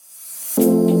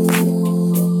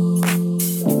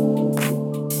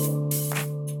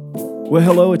Well,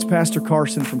 hello, it's Pastor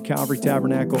Carson from Calvary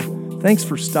Tabernacle. Thanks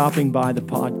for stopping by the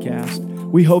podcast.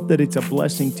 We hope that it's a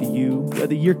blessing to you,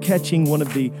 whether you're catching one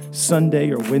of the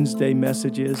Sunday or Wednesday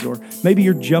messages, or maybe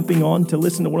you're jumping on to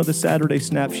listen to one of the Saturday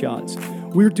snapshots.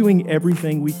 We're doing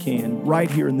everything we can right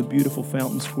here in the beautiful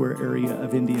Fountain Square area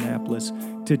of Indianapolis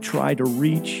to try to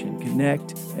reach and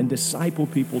connect and disciple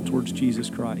people towards Jesus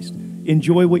Christ.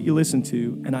 Enjoy what you listen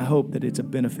to, and I hope that it's a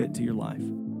benefit to your life.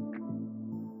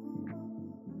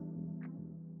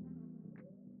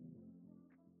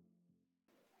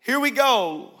 Here we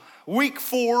go, week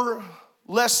 4,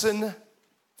 lesson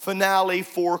finale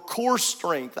for core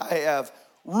strength. I have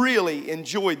really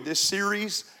enjoyed this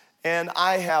series, and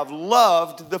I have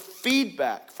loved the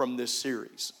feedback from this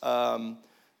series.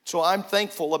 So I'm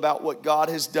thankful about what God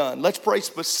has done. Let's pray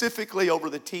specifically over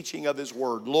the teaching of His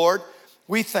Word. Lord,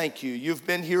 we thank you. You've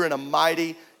been here in a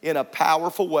mighty, in a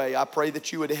powerful way. I pray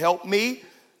that you would help me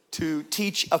to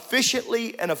teach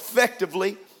efficiently and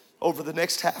effectively over the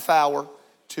next half hour,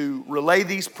 to relay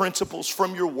these principles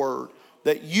from your word,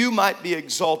 that you might be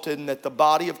exalted and that the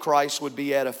body of Christ would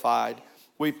be edified.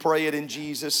 We pray it in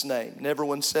Jesus' name. And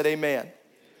everyone said amen.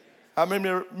 I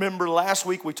remember last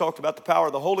week we talked about the power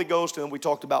of the Holy Ghost, and we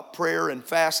talked about prayer and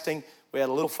fasting. We had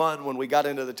a little fun when we got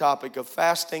into the topic of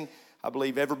fasting. I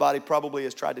believe everybody probably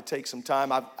has tried to take some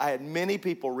time. I had many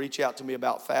people reach out to me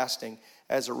about fasting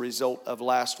as a result of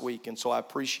last week, and so I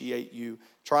appreciate you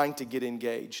trying to get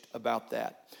engaged about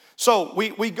that. So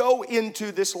we go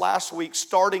into this last week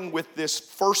starting with this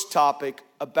first topic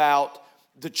about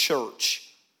the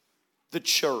church. The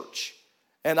church.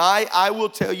 And I will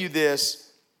tell you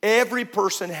this, every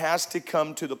person has to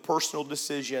come to the personal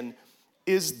decision,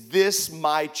 is this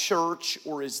my church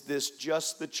or is this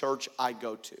just the church I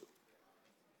go to?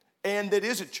 And that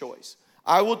is a choice.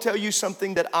 I will tell you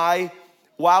something that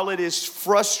while it is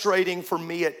frustrating for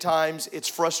me at times, it's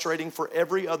frustrating for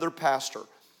every other pastor.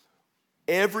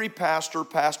 Every pastor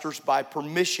pastors by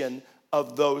permission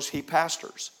of those he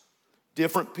pastors.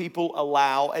 Different people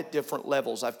allow at different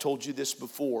levels. I've told you this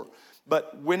before.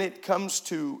 But when it comes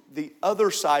to the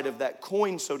other side of that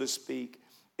coin, so to speak,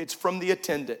 it's from the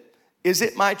attendant. Is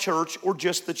it my church or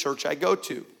just the church I go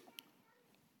to?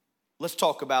 Let's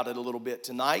talk about it a little bit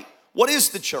tonight. What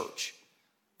is the church?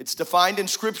 It's defined in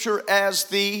Scripture as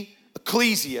the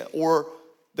ecclesia, or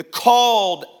the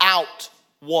called out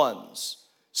ones.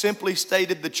 Simply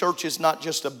stated, the church is not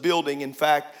just a building. In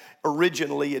fact,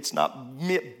 originally it's not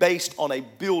based on a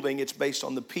building, it's based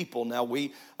on the people. Now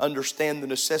we understand the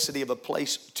necessity of a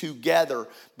place to gather,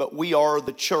 but we are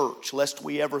the church. Lest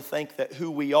we ever think that who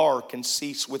we are can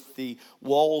cease with the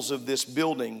walls of this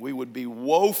building, we would be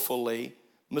woefully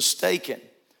mistaken.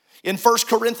 In 1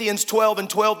 Corinthians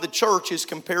 12:12, the church is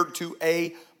compared to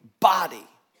a body.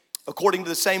 According to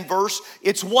the same verse,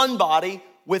 it's one body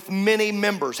with many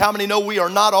members. How many know we are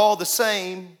not all the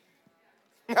same?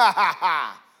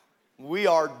 We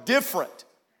are different.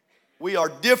 We are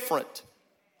different.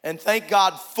 And thank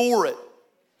God for it.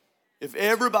 If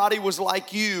everybody was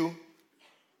like you,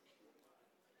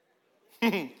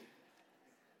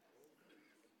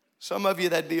 some of you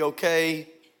that'd be okay.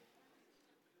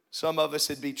 Some of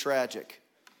us it'd be tragic.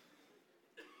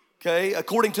 Okay,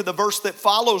 according to the verse that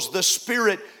follows, the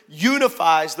Spirit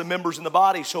unifies the members in the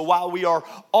body. So while we are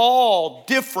all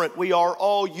different, we are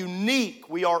all unique,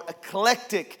 we are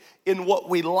eclectic in what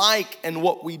we like and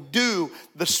what we do,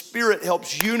 the Spirit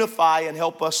helps unify and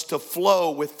help us to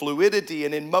flow with fluidity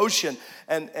and in motion.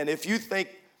 And if you think,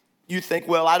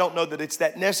 well, I don't know that it's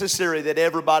that necessary that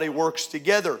everybody works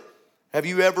together. Have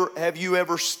you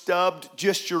ever stubbed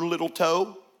just your little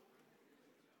toe?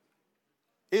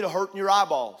 It'll hurt in your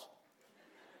eyeballs.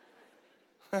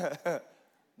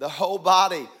 The whole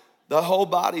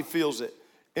body feels it.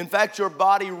 In fact, your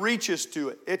body reaches to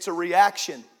it. It's a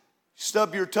reaction.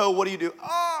 Stub your toe, what do?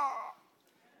 Ah!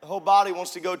 The whole body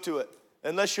wants to go to it.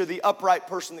 Unless you're the upright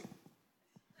person.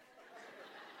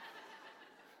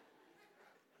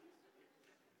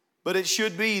 But it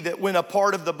should be that when a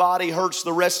part of the body hurts,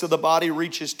 the rest of the body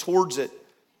reaches towards it.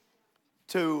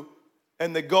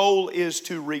 And the goal is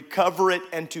to recover it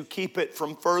and to keep it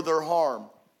from further harm.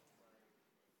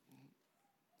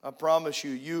 I promise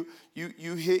you,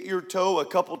 you hit your toe a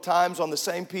couple times on the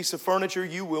same piece of furniture,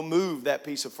 you will move that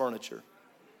piece of furniture.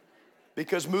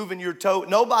 Because moving your toe,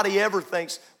 nobody ever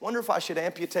thinks, wonder if I should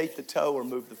amputate the toe or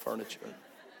move the furniture.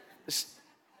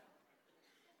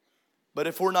 But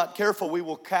if we're not careful, we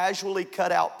will casually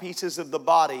cut out pieces of the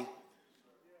body.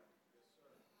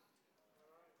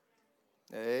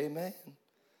 Amen.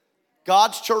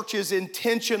 God's church is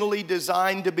intentionally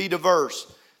designed to be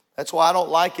diverse. That's why I don't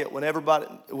like it when everybody,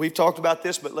 we've talked about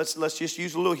this, but let's just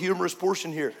use a little humorous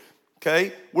portion here.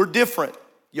 Okay? We're different.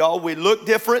 Y'all, we look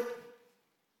different.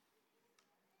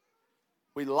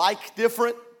 We like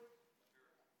different.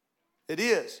 It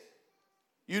is.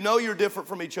 You know you're different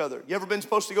from each other. You ever been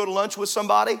supposed to go to lunch with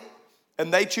somebody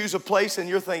and they choose a place and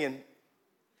you're thinking,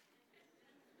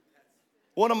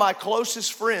 one of my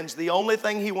closest friends, the only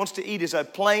thing he wants to eat is a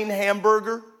plain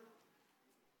hamburger.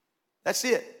 That's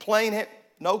it. Plain,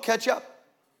 no ketchup,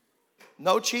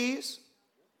 no cheese,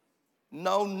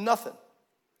 no nothing.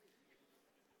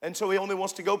 And so he only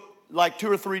wants to go like 2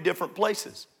 or 3 different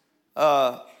places.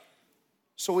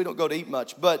 So we don't go to eat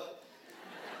much, but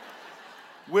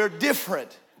we're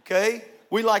different, okay?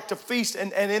 We like to feast,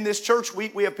 and in this church,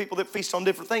 we have people that feast on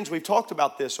different things. We've talked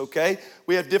about this, okay?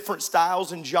 We have different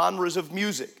styles and genres of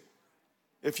music.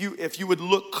 If you would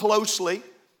look closely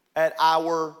at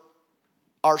our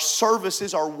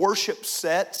services, our worship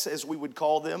sets, as we would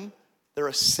call them, they're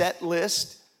a set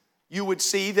list. You would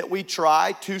see that we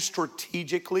try to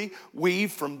strategically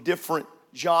weave from different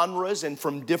genres and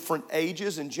from different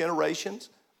ages and generations.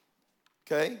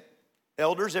 Okay?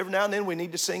 Elders, every now and then we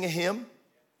need to sing a hymn.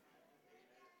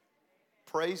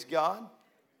 Praise God.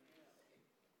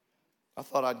 I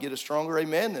thought I'd get a stronger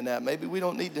amen than that. Maybe we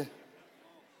don't need to.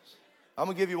 I'm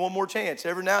going to give you one more chance.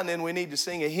 Every now and then we need to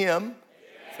sing a hymn.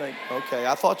 Okay,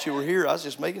 I thought you were here. I was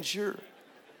just making sure.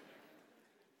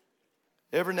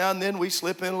 Every now and then we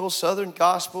slip in a little Southern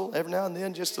gospel. Every now and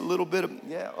then just a little bit of,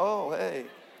 oh, hey.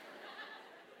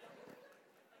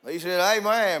 He said,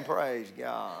 amen, praise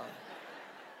God.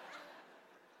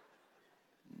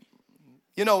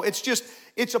 You know,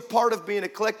 it's a part of being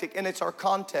eclectic, and it's our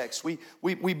context.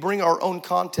 We bring our own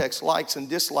context, likes and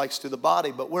dislikes to the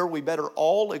body, but where we better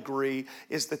all agree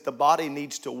is that the body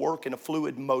needs to work in a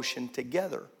fluid motion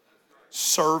together,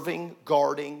 serving,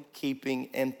 guarding, keeping,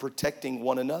 and protecting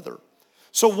one another.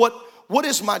 So what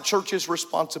is my church's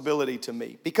responsibility to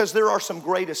me? Because there are some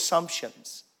great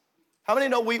assumptions. How many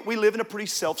know we live in a pretty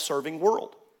self-serving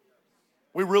world?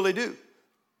 We really do.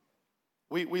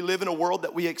 We live in a world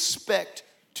that we expect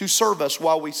to serve us,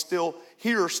 while we still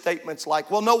hear statements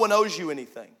like, well, no one owes you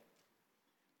anything.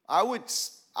 I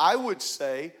would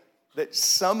say that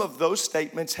some of those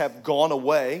statements have gone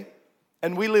away,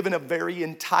 and we live in a very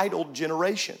entitled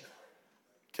generation.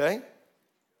 Okay?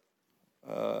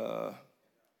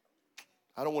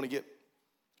 I don't want to get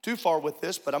too far with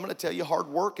this, but I'm going to tell you hard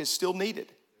work is still needed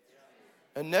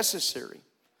and necessary.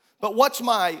 But what's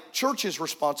my church's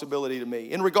responsibility to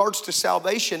me? In regards to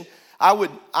salvation, I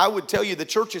would tell you the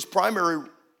church's primary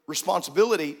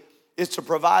responsibility is to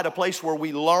provide a place where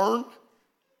we learn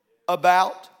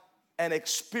about and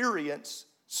experience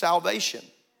salvation.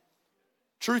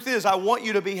 Truth is, I want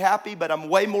you to be happy, but I'm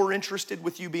way more interested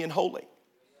with you being holy.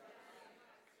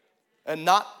 And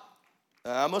I'm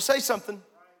going to say something,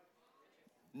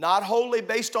 not holy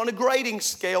based on a grading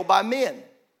scale by men.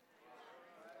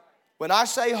 When I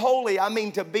say holy, I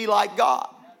mean to be like God.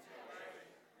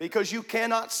 Because you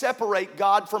cannot separate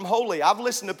God from holy. I've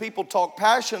listened to people talk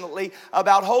passionately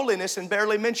about holiness and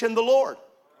barely mention the Lord.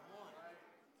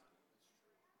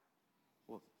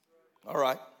 All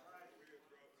right.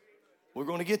 We're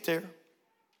going to get there.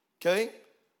 Okay?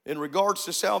 In regards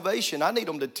to salvation, I need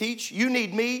them to teach. You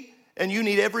need me, and you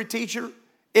need every teacher,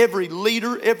 every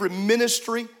leader, every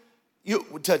ministry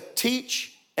to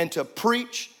teach and to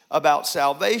preach about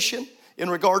salvation. In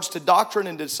regards to doctrine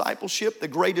and discipleship, the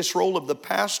greatest role of the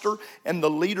pastor and the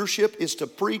leadership is to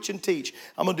preach and teach.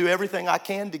 I'm going to do everything I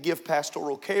can to give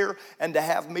pastoral care and to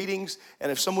have meetings.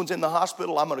 And if someone's in the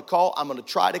hospital, I'm going to call. I'm going to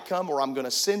try to come, or I'm going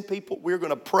to send people. We're going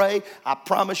to pray. I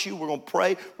promise you, we're going to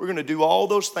pray. We're going to do all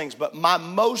those things. But my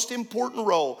most important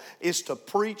role is to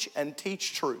preach and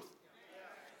teach truth.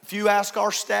 If you ask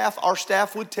our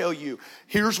staff would tell you,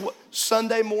 here's what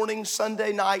Sunday morning,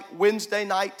 Sunday night, Wednesday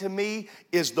night to me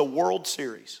is the World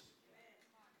Series.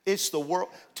 It's the world.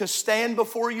 To stand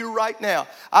before you right now,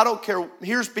 I don't care.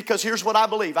 Here's what I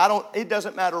believe. It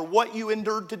doesn't matter what you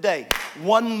endured today.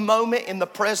 One moment in the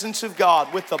presence of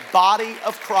God with the body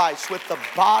of Christ, with the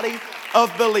body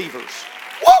of believers.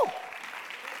 Woo!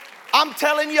 I'm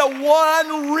telling you,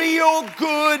 one real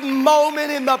good moment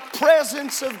in the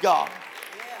presence of God.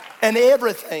 And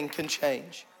everything can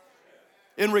change.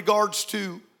 In regards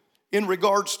to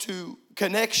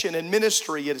connection and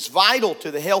ministry, it is vital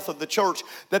to the health of the church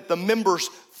that the members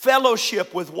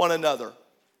fellowship with one another.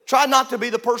 Try not to be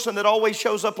the person that always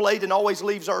shows up late and always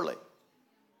leaves early.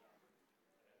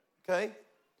 Okay?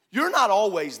 You're not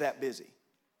always that busy.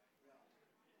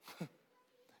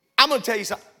 I'm going to tell you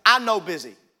something. I know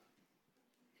busy.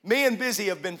 Me and busy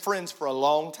have been friends for a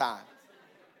long time.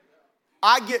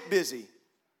 I get busy.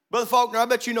 Brother Faulkner, I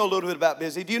bet you know a little bit about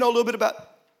busy. Do you know a little bit about?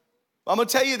 I'm going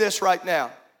to tell you this right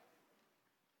now.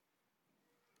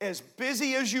 As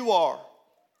busy as you are,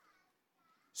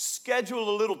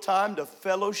 schedule a little time to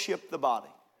fellowship the body.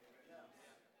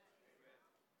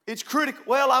 It's critical.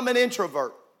 Well, I'm an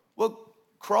introvert. Well,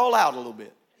 crawl out a little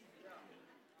bit.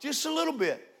 Just a little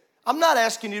bit. I'm not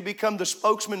asking you to become the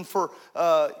spokesman for,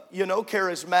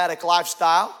 charismatic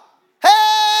lifestyle. Hey,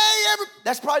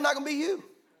 that's probably not going to be you.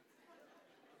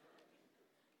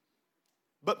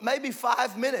 But maybe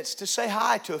 5 minutes to say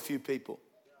hi to a few people.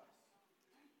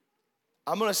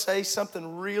 I'm going to say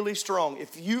something really strong.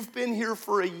 If you've been here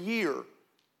for a year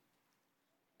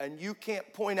and you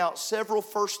can't point out several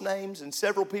first names and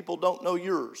several people don't know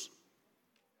yours,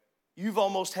 you've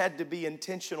almost had to be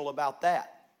intentional about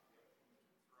that.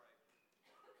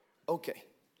 Okay.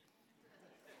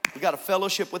 We got a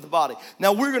fellowship with the body.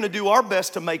 Now we're going to do our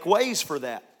best to make ways for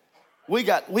that. We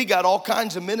got all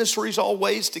kinds of ministries, all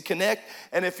ways to connect.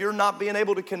 And if you're not being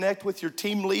able to connect with your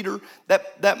team leader,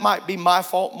 that might be my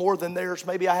fault more than theirs.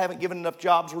 Maybe I haven't given enough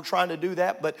jobs. We're trying to do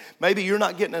that. But maybe you're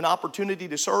not getting an opportunity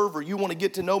to serve, or you want to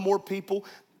get to know more people.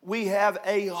 We have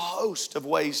a host of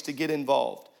ways to get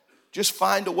involved. Just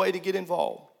find a way to get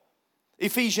involved.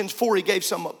 Ephesians 4, he gave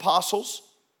some apostles,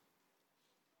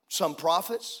 some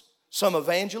prophets, some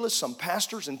evangelists, some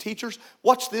pastors and teachers.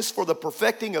 Watch this: for the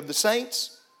perfecting of the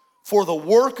saints, for the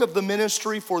work of the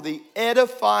ministry, for the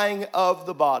edifying of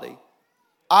the body.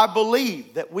 I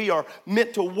believe that we are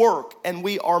meant to work and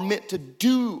we are meant to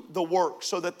do the work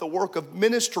so that the work of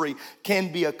ministry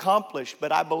can be accomplished.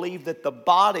 But I believe that the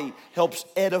body helps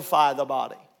edify the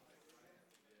body.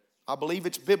 I believe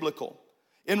it's biblical.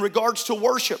 In regards to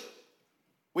worship,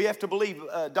 we have to believe.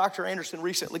 Dr. Anderson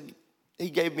recently,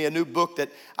 he gave me a new book that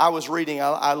I was reading.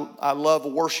 I love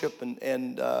worship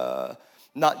and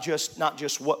not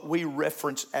just what we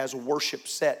reference as a worship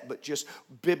set, but just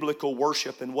biblical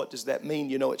worship. And what does that mean?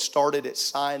 You know, it started at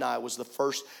Sinai, was the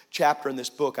first chapter in this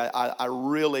book. I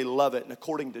really love it. And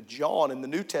according to John in the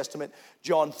New Testament,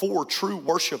 John 4, true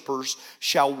worshipers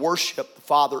shall worship the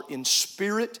Father in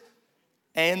spirit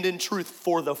and in truth,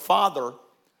 for the Father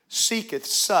seeketh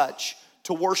such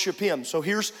to worship him. So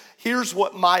here's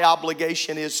what my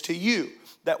obligation is to you,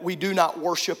 that we do not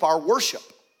worship our worship.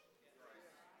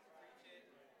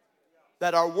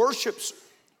 That our worship's,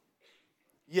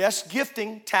 yes,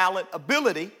 gifting, talent,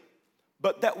 ability,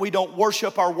 but that we don't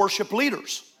worship our worship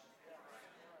leaders.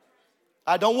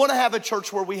 I don't want to have a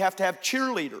church where we have to have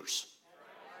cheerleaders.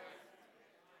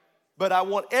 But I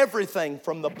want everything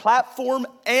from the platform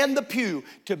and the pew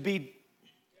to be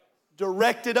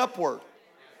directed upward.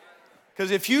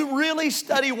 Because if you really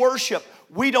study worship,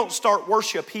 we don't start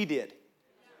worship, he did.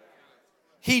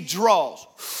 He draws.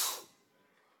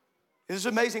 This is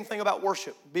an amazing thing about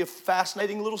worship. It'll be a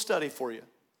fascinating little study for you.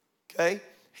 Okay?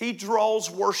 He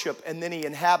draws worship and then he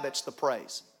inhabits the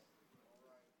praise.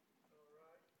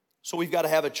 So we've got to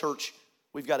have a church.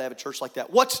 We've got to have a church like that.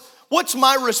 What's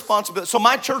my responsibility? So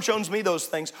my church owns me those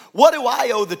things. What do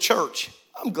I owe the church?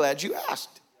 I'm glad you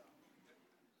asked.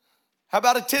 How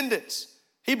about attendance?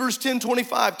 Hebrews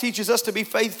 10:25 teaches us to be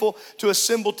faithful to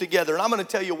assemble together. And I'm going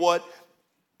to tell you what,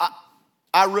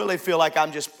 I really feel like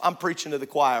I'm preaching to the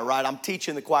choir, right? I'm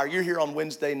teaching the choir. You're here on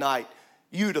Wednesday night.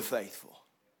 You the faithful.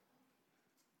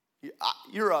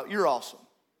 You're awesome.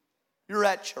 You're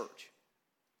at church.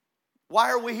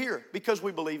 Why are we here? Because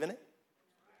we believe in it,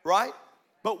 right?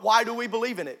 But why do we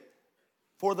believe in it?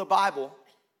 For the Bible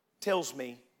tells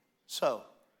me so.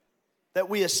 That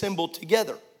we assemble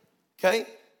together, okay?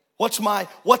 What's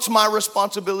my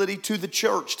responsibility to the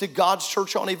church, to God's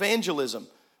church on evangelism?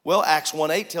 Well, Acts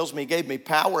 1:8 tells me he gave me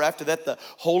power. After that, the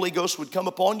Holy Ghost would come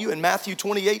upon you. In Matthew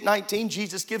 28:19,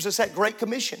 Jesus gives us that great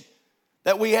commission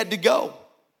that we had to go.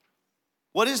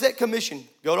 What is that commission?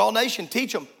 Go to all nations,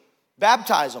 teach them,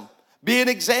 baptize them, be an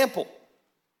example,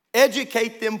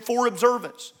 educate them for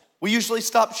observance. We usually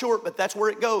stop short, but that's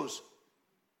where it goes.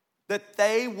 That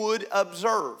they would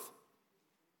observe.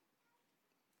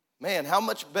 Man, how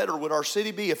much better would our city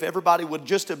be if everybody would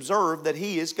just observe that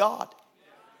he is God?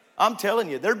 I'm telling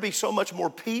you, there'd be so much more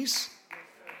peace.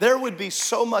 There would be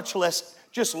so much less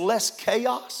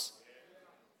chaos.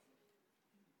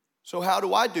 So how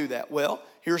do I do that? Well,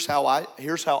 here's how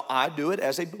I do it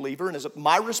as a believer, and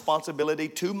my responsibility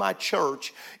to my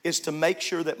church is to make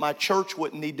sure that my church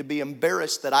wouldn't need to be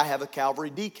embarrassed that I have a Calvary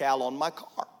decal on my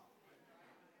car.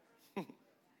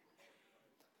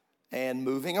 And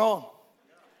moving on.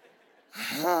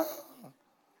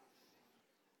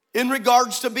 In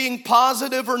regards to being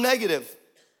positive or negative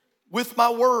with my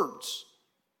words.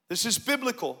 This is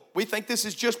biblical. We think this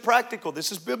is just practical.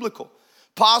 This is biblical.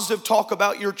 Positive talk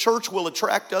about your church will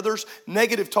attract others.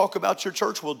 Negative talk about your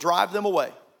church will drive them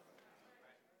away.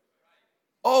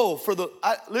 Oh,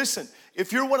 listen,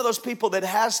 if you're one of those people that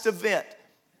has to vent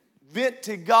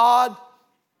to God,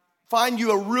 find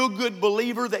you a real good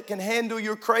believer that can handle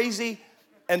your crazy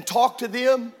and talk to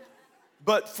them.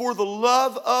 But for the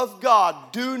love of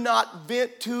God, do not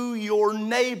vent to your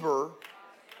neighbor.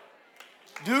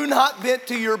 Do not vent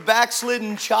to your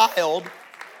backslidden child.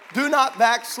 Do not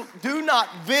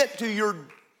vent to your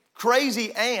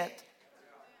crazy aunt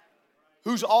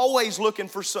who's always looking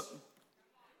for something.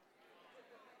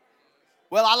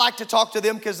 Well, I like to talk to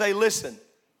them because they listen.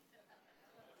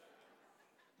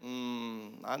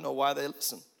 I know why they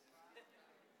listen.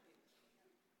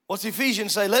 What's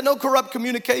Ephesians say? Let no corrupt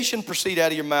communication proceed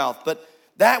out of your mouth, but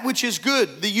that which is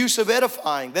good, the use of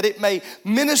edifying, that it may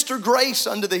minister grace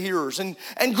unto the hearers. And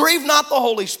grieve not the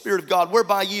Holy Spirit of God,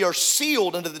 whereby ye are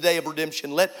sealed unto the day of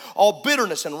redemption. Let all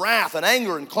bitterness and wrath and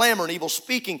anger and clamor and evil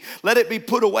speaking, let it be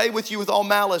put away with you with all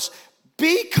malice.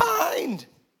 Be kind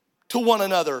to one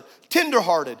another,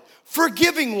 tenderhearted,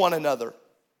 forgiving one another,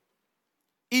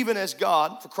 even as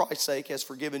God, for Christ's sake, has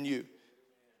forgiven you.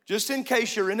 Just in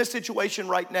case you're in a situation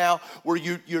right now where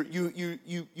you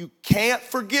can't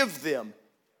forgive them,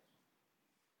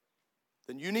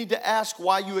 then you need to ask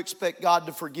why you expect God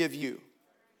to forgive you.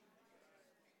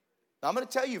 Now, I'm going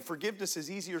to tell you, forgiveness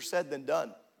is easier said than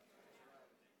done,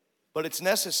 but it's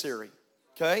necessary,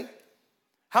 okay?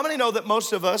 How many know that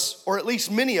most of us, or at least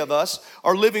many of us,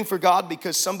 are living for God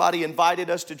because somebody invited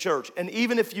us to church? And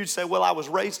even if you say, well, I was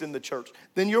raised in the church,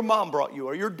 then your mom brought you,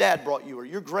 or your dad brought you, or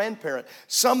your grandparent,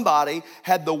 somebody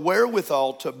had the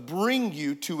wherewithal to bring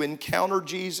you to encounter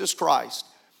Jesus Christ.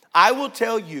 I will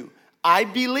tell you, I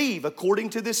believe, according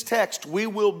to this text, we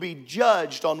will be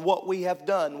judged on what we have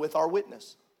done with our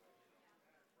witness.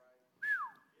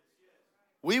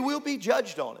 We will be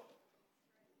judged on it.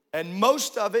 And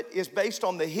most of it is based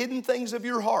on the hidden things of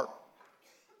your heart.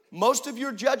 Most of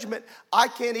your judgment, I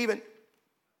can't even,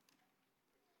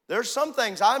 there's some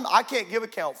things I can't give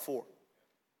account for.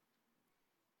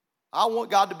 I want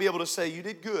God to be able to say, you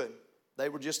did good. They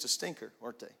were just a stinker,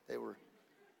 weren't they? They were.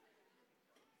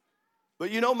 But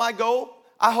you know my goal?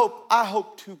 I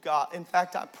hope to God, in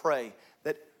fact, I pray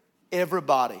that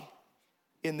everybody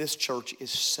in this church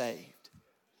is saved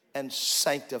and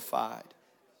sanctified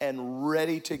and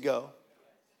ready to go.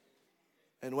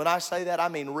 And when I say that, I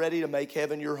mean ready to make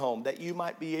heaven your home, that you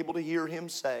might be able to hear him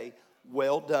say,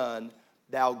 well done,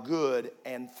 thou good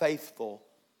and faithful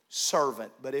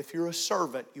servant. But if you're a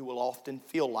servant, you will often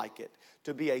feel like it.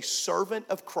 To be a servant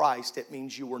of Christ, it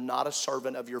means you were not a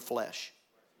servant of your flesh.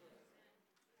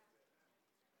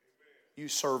 You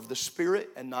serve the Spirit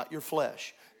and not your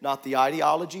flesh, not the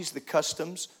ideologies, the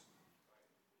customs.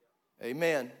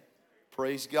 Amen.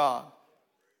 Praise God.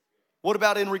 What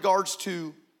about in regards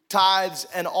to tithes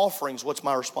and offerings? What's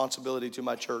my responsibility to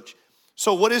my church?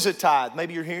 So what is a tithe?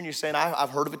 Maybe you're here and you're saying, I've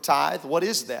heard of a tithe. What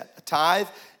is that? A tithe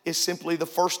is simply the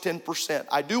first 10%.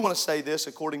 I do want to say this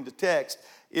according to text.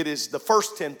 It is the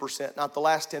first 10%, not the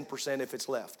last 10% if it's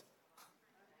left.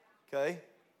 Okay?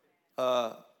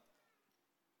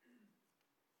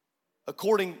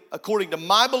 According to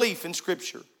my belief in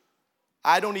Scripture,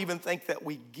 I don't even think that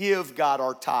we give God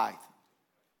our tithe.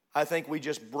 I think we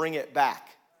just bring it back.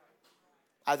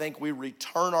 I think we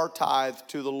return our tithe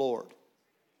to the Lord.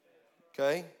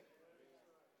 Okay?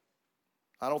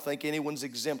 I don't think anyone's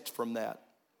exempt from that.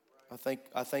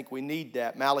 I think we need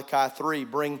that. Malachi 3,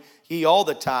 bring ye all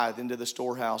the tithe into the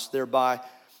storehouse. Thereby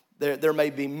there may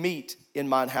be meat in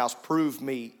mine house. Prove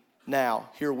me now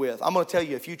herewith. I'm going to tell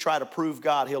you, if you try to prove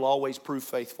God, he'll always prove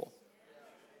faithful.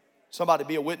 Somebody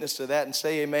be a witness to that and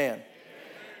say amen.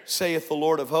 Saith the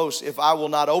Lord of hosts, if I will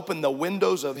not open the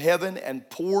windows of heaven and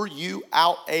pour you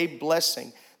out a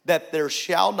blessing, that there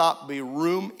shall not be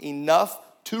room enough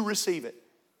to receive it.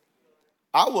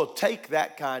 I will take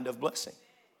that kind of blessing.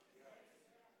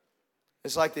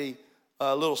 It's like the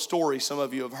little story some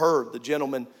of you have heard. The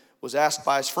gentleman was asked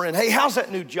by his friend, hey, how's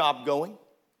that new job going?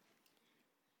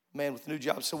 Man with the new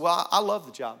job said, well, I love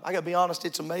the job. I got to be honest,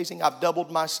 it's amazing. I've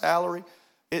doubled my salary.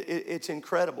 It's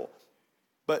incredible.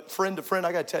 But friend to friend,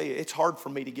 I got to tell you, it's hard for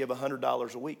me to give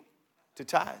 $100 a week to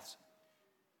tithes.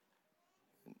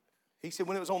 He said,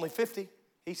 when it was only 50,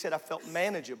 he said, I felt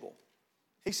manageable.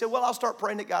 He said, well, I'll start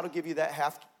praying that God will give you that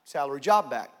half salary job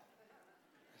back.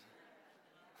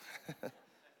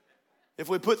 If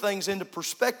we put things into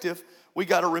perspective, we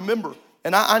got to remember,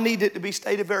 and I need it to be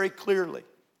stated very clearly.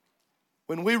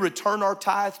 When we return our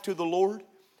tithe to the Lord,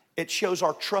 it shows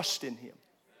our trust in him.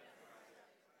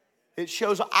 It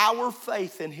shows our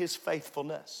faith in his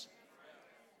faithfulness.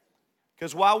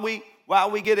 Because while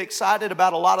we get excited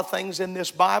about a lot of things in this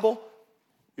Bible,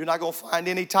 you're not going to find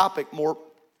any topic more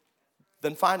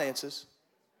than finances.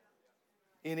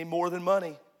 any more than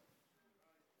money.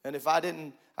 And if I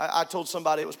didn't, I told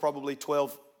somebody, it was probably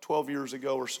 12 years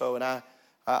ago or so, and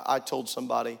I told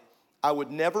somebody, I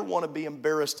would never want to be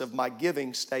embarrassed of my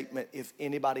giving statement if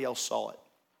anybody else saw it.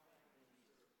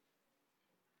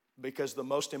 Because the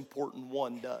most important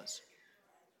one does.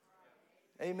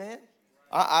 Amen?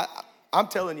 I'm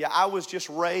telling you, I was just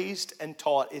raised and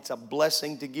taught it's a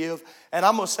blessing to give. And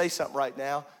I'm going to say something right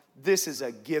now. This is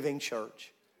a giving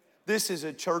church. This is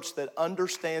a church that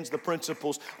understands the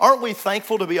principles. Aren't we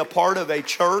thankful to be a part of a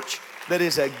church that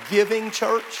is a giving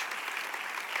church?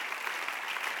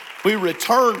 We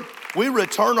return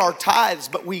our tithes,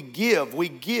 but we give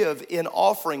in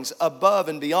offerings above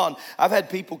and beyond. I've had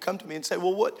people come to me and say,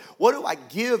 well, what do I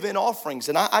give in offerings?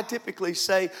 And I typically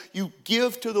say, you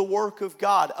give to the work of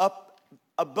God up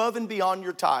above and beyond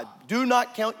your tithe. Do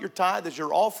not count your tithe as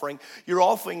your offering. Your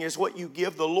offering is what you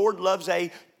give. The Lord loves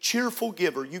a cheerful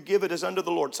giver. You give it as unto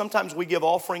the Lord. Sometimes we give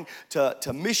offering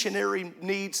to missionary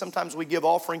needs. Sometimes we give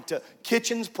offering to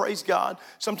kitchens, praise God.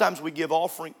 Sometimes we give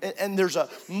offering, and there's a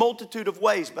multitude of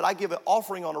ways, but I give an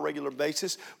offering on a regular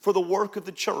basis for the work of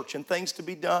the church and things to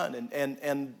be done,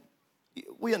 and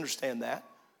we understand that.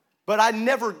 But I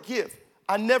never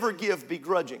give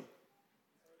begrudging.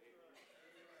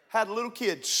 Had a little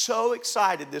kid so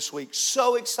excited this week,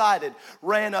 so excited,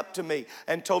 ran up to me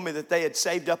and told me that they had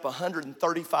saved up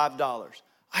 $135.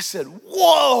 I said,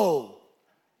 whoa,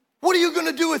 what are you going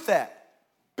to do with that?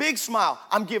 Big smile.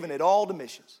 I'm giving it all to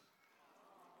missions.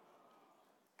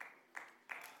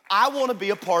 I want to be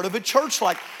a part of a church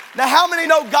like. Now, how many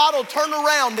know God will turn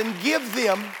around and give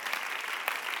them?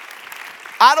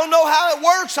 I don't know how it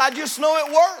works. I just know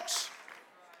it works.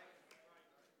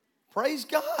 Praise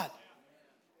God.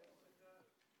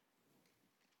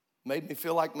 Made me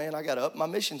feel like, man, I got to up my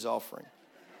missions offering.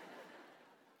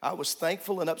 I was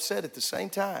thankful and upset at the same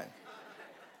time.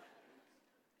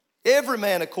 Every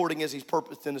man according as he's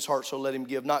purposed in his heart, so let him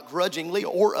give, not grudgingly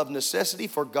or of necessity,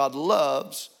 for God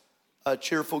loves a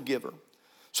cheerful giver.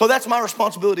 So that's my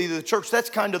responsibility to the church.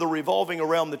 That's kind of the revolving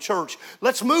around the church.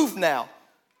 Let's move now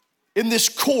in this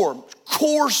core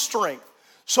strength.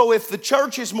 So if the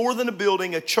church is more than a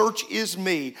building, a church is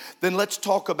me, then let's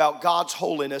talk about God's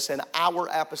holiness and our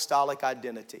apostolic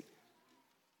identity.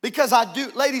 Because I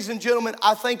do, ladies and gentlemen,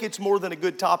 I think it's more than a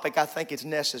good topic. I think it's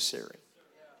necessary.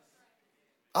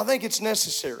 I think it's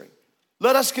necessary.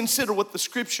 Let us consider what the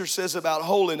scripture says about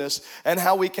holiness and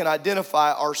how we can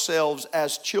identify ourselves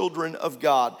as children of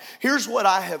God. Here's what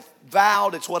I have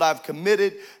vowed. It's what I've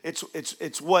committed.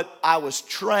 It's what I was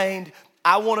trained.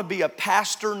 I want to be a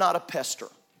pastor, not a pester.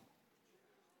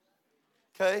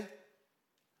 Okay?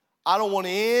 I don't want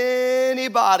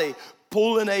anybody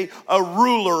pulling a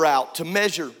ruler out to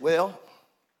measure. Well,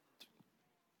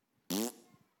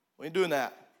 we ain't doing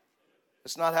that.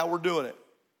 That's not how we're doing it.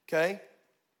 Okay?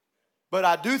 But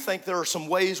I do think there are some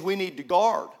ways we need to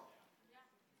guard.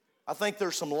 I think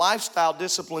there's some lifestyle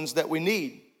disciplines that we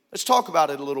need. Let's talk about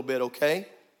it a little bit, okay?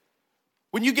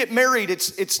 When you get married,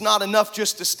 it's not enough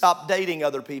just to stop dating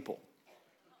other people.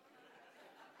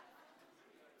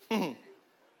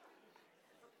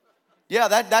 Yeah,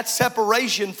 that's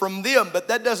separation from them, but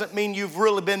that doesn't mean you've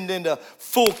really been into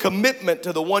full commitment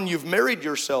to the one you've married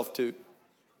yourself to.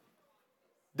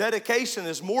 Dedication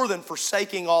is more than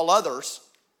forsaking all others.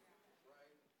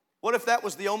 What if that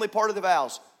was the only part of the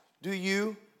vows? Do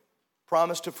you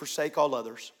promise to forsake all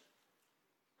others?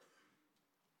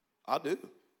 I do.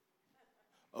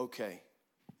 Okay.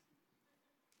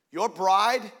 Your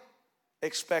bride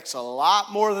expects a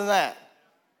lot more than that.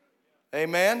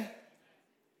 Amen?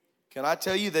 Can I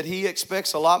tell you that he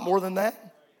expects a lot more than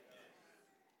that?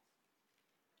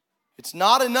 It's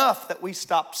not enough that we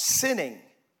stop sinning.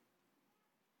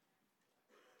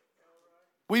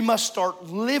 We must start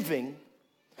living.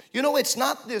 You know, it's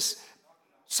not this,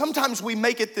 sometimes we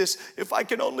make it this, if I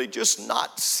can only just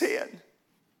not sin.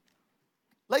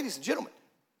 Ladies and gentlemen,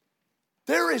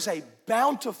 there is a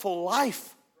bountiful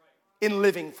life in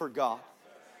living for God.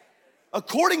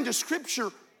 According to Scripture,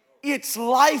 it's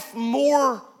life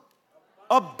more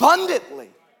abundantly.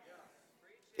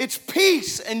 It's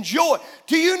peace and joy.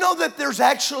 Do you know that there's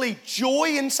actually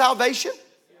joy in salvation?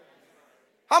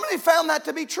 How many found that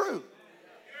to be true?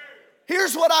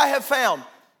 Here's what I have found.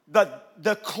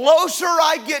 The closer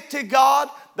I get to God,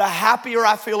 the happier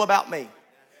I feel about me.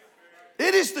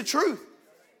 It is the truth.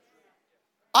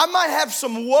 I might have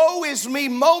some woe is me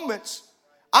moments.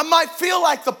 I might feel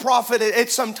like the prophet at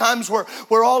some times where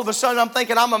all of a sudden I'm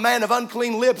thinking I'm a man of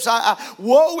unclean lips.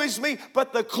 Woe is me.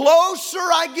 But the closer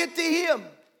I get to him,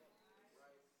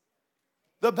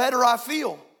 the better I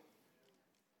feel.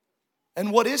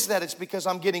 And what is that? It's because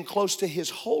I'm getting close to his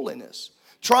holiness.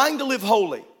 Trying to live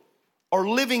holy or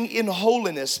living in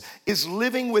holiness is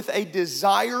living with a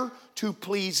desire to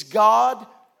please God,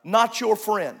 not your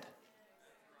friend.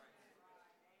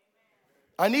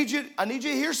 I need you to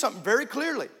hear something very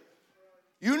clearly.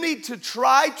 You need to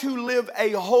try to live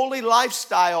a holy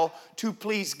lifestyle to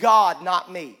please God,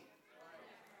 not me.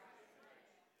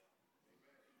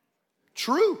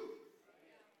 True.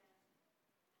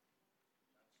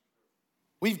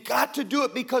 We've got to do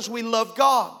it because we love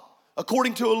God.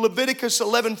 According to Leviticus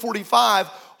 11:45,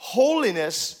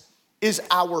 holiness is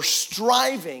our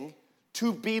striving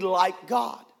to be like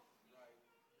God.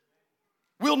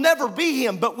 We'll never be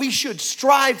Him, but we should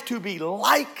strive to be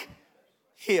like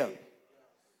Him,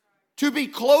 to be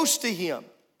close to Him.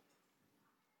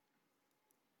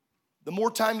 The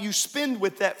more time you spend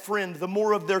with that friend, the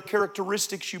more of their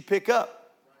characteristics you pick up.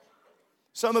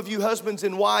 Some of you husbands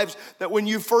and wives that when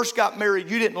you first got married,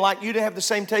 you didn't have the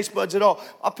same taste buds at all.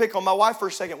 I'll pick on my wife for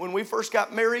a second. When we first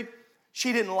got married,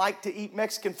 she didn't like to eat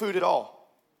Mexican food at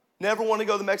all. Never want to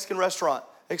go to the Mexican restaurant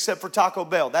except for Taco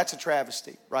Bell. That's a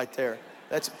travesty right there.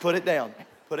 Put it down.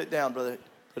 Put it down, brother.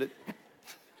 Put it.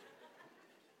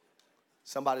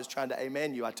 Somebody's trying to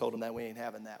amen you. I told them that we ain't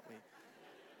having that.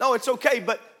 No, it's okay,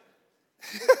 but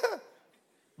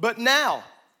but now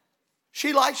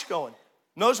she likes going.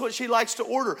 Knows what she likes to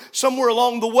order. Somewhere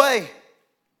along the way,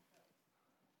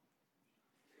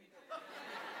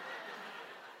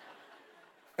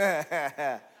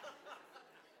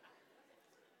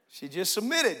 she just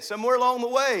submitted somewhere along the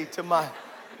way to my,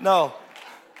 no.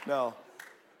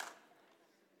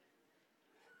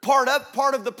 Part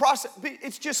of the process,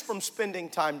 it's just from spending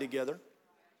time together.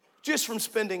 Just from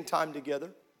spending time together.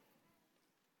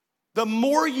 The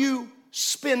more you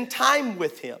spend time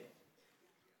with Him,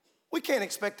 we can't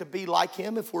expect to be like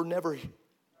Him if we're never.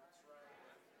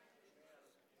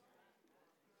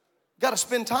 Got to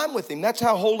spend time with Him. That's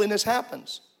how holiness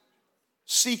happens.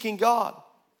 Seeking God.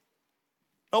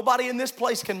 Nobody in this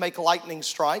place can make lightning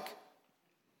strike.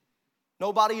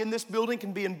 Nobody in this building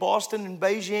can be in Boston and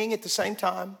Beijing at the same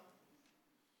time.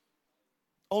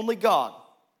 Only God.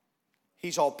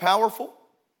 He's all powerful.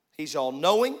 He's all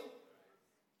knowing.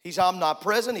 He's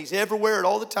omnipresent. He's everywhere at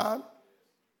all the time.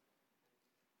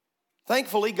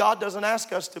 Thankfully, God doesn't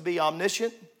ask us to be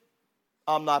omniscient,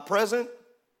 omnipresent,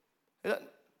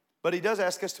 but He does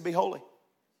ask us to be holy.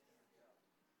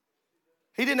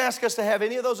 He didn't ask us to have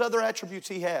any of those other attributes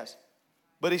He has,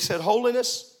 but He said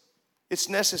holiness, it's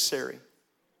necessary.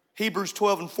 Hebrews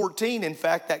 12:14, in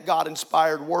fact, that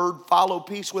God-inspired word, follow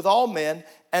peace with all men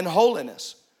and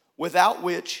holiness, without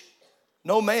which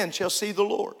no man shall see the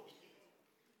Lord.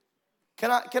 Can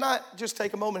I just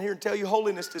take a moment here and tell you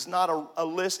holiness is not a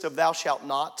list of thou shalt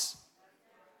nots?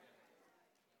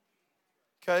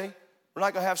 Okay? We're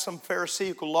not going to have some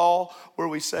Pharisaical law where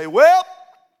we say, well,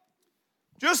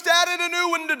 just added a new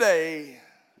one today.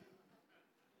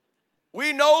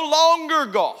 We no longer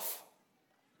golf.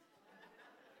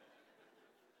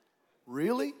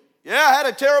 Really? Yeah, I had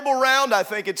a terrible round. I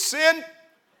think it's sin.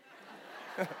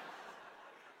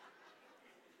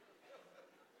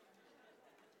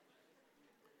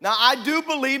 Now, I do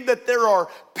believe that there are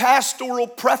pastoral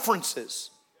preferences.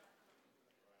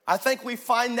 I think we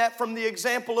find that from the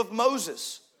example of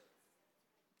Moses.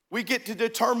 We get to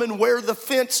determine where the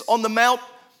fence on the mount.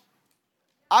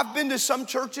 I've been to some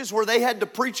churches where they had to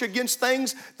preach against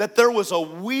things that there was a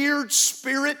weird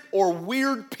spirit or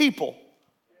weird people.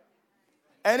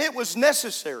 And it was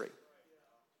necessary.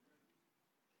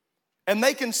 And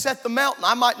they can set the mountain.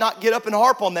 I might not get up and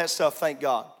harp on that stuff, thank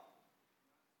God.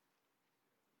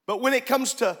 But when it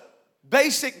comes to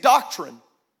basic doctrine,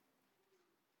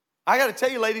 I got to tell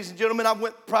you, ladies and gentlemen, I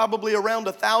went probably around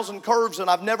 1,000 curves and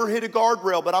I've never hit a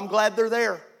guardrail, but I'm glad they're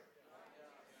there.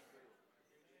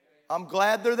 I'm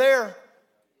glad they're there.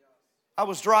 I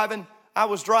was driving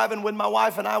when my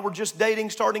wife and I were just dating,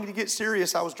 starting to get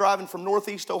serious. I was driving from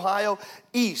Northeast Ohio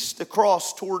east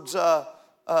across towards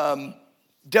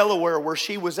Delaware where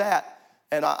she was at.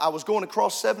 And I was going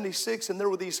across 76 and there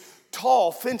were these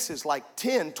tall fences, like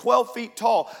 10, 12 feet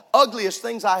tall, ugliest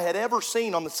things I had ever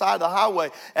seen on the side of the highway.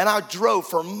 And I drove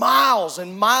for miles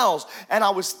and miles. And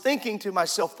I was thinking to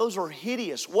myself, those are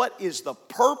hideous. What is the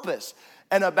purpose?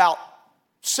 And about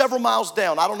several miles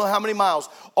down, I don't know how many miles,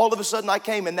 all of a sudden I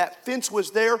came and that fence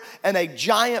was there and a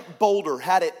giant boulder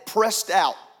had it pressed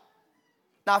out.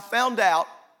 Now I found out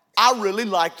I really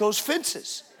like those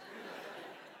fences.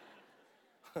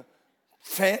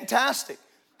 Fantastic.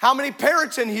 How many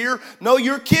parents in here know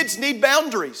your kids need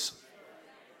boundaries?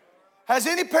 Has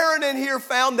any parent in here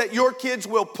found that your kids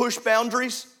will push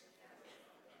boundaries?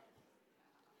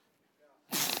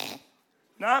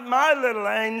 Not my little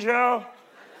angel.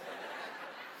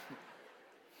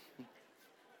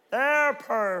 They're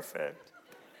perfect.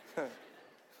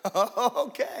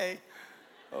 Okay.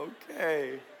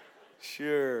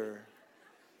 Sure.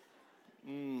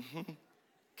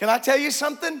 Can I tell you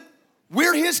something?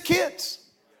 We're his kids.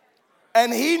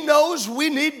 And he knows we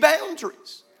need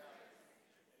boundaries.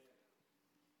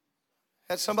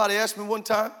 Had somebody ask me one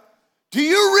time, do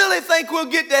you really think we'll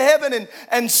get to heaven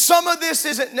and some of this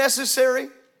isn't necessary?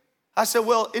 I said,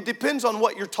 well, it depends on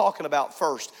what you're talking about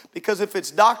first. Because if it's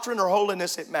doctrine or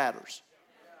holiness, it matters.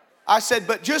 I said,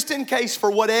 but just in case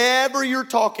for whatever you're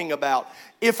talking about,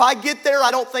 if I get there,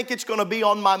 I don't think it's going to be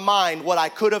on my mind what I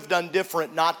could have done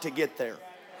different not to get there.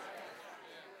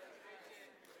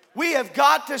 We have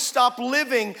got to stop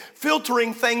living,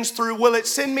 filtering things through, will it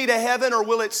send me to heaven or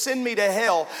will it send me to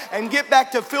hell? And get back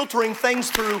to filtering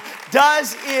things through,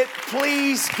 does it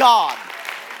please God?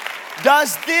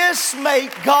 Does this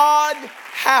make God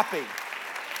happy?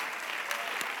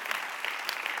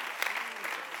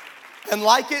 And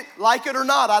like it or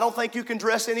not, I don't think you can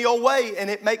dress any old way and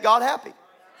it make God happy.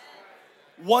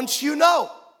 Once you know.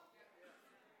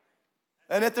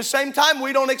 And at the same time,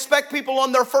 we don't expect people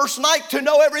on their first night to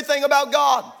know everything about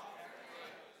God.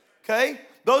 Okay?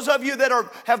 Those of you that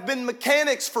have been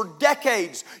mechanics for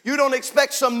decades, you don't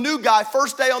expect some new guy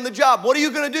first day on the job. What are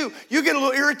you going to do? You get a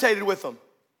little irritated with them.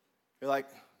 You're like,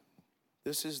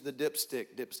 this is the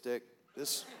dipstick.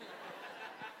 This.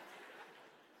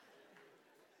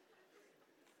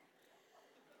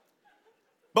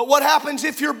 But what happens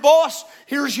if your boss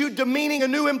hears you demeaning a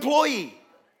new employee?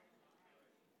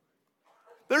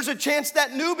 There's a chance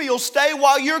that newbie will stay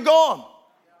while you're gone.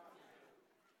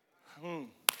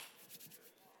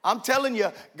 I'm telling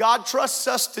you, God trusts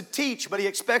us to teach, but he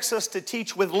expects us to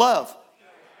teach with love.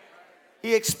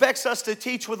 He expects us to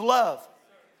teach with love,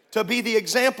 to be the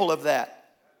example of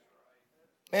that.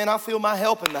 Man, I feel my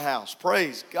help in the house.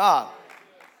 Praise God.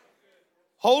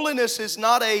 Holiness is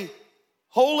not a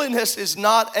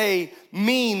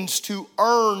means to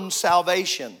earn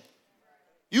salvation.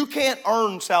 You can't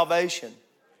earn salvation.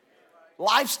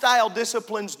 Lifestyle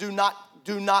disciplines do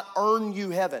not earn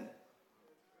you heaven.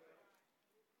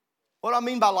 What do I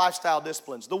mean by lifestyle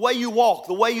disciplines? The way you walk,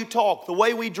 the way you talk, the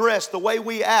way we dress, the way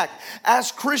we act.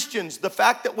 As Christians, the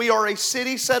fact that we are a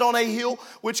city set on a hill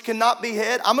which cannot be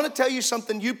hid. I'm going to tell you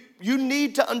something. You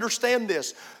need to understand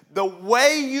this. The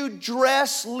way you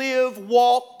dress, live,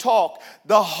 walk, talk,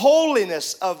 the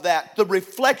holiness of that, the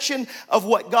reflection of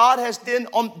what God has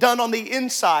done on the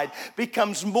inside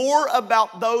becomes more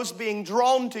about those being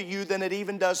drawn to you than it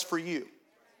even does for you.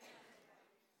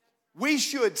 We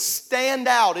should stand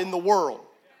out in the world.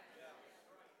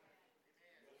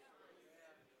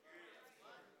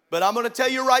 But I'm going to tell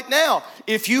you right now,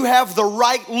 if you have the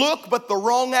right look but the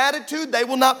wrong attitude, they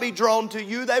will not be drawn to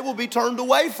you. They will be turned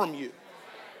away from you.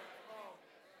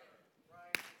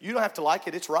 You don't have to like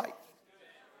it. It's right.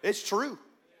 It's true.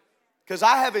 Because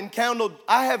I have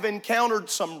encountered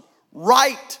some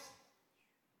right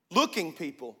looking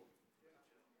people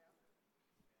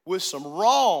with some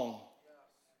wrong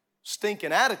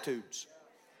stinking attitudes.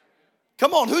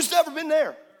 Come on, who's ever been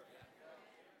there?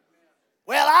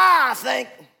 Well, I think.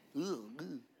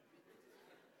 You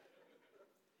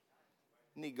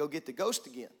need to go get the ghost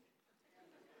again.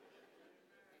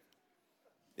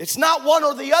 It's not one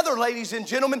or the other, ladies and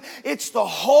gentlemen. It's the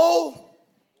whole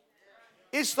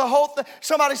thing.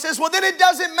 Somebody says, well, then it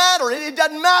doesn't matter. It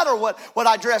doesn't matter what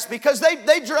I dress because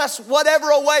they dress whatever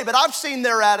way. But I've seen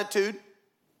their attitude.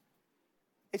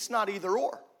 It's not either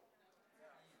or.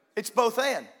 It's both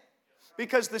and.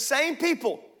 Because the same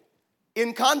people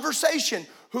in conversation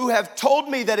who have told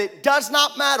me that it does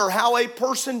not matter how a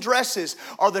person dresses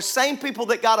are the same people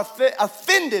that got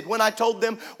offended when I told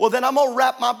them, well, then I'm going to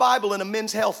wrap my Bible in a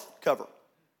Men's Health cover.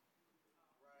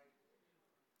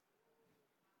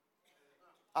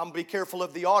 I'm going to be careful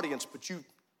of the audience, but you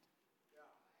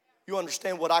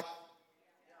understand what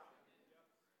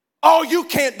Oh, you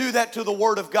can't do that to the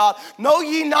Word of God. Know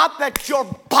ye not that your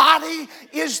body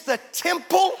is the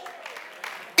temple?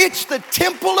 It's the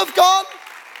temple of God.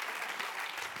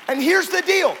 And here's the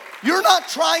deal. You're not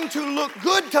trying to look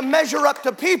good to measure up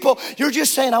to people. You're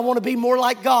just saying, I want to be more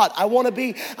like God. I want to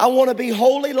be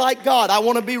holy like God. I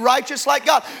want to be righteous like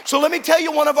God. So let me tell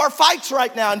you one of our fights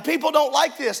right now, and people don't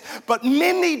like this, but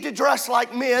men need to dress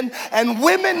like men, and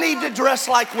women need to dress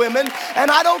like women, and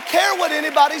I don't care what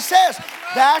anybody says.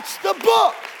 That's the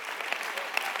book.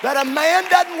 That a man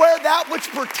doesn't wear that which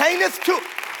pertaineth to.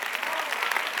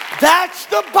 That's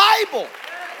the Bible.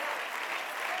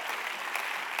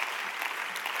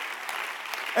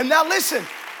 And now listen,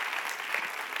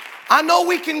 I know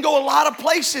we can go a lot of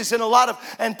places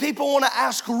and people want to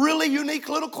ask really unique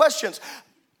little questions.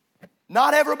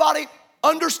 Not everybody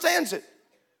understands it.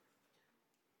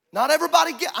 Not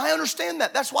everybody I understand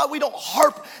that. That's why we don't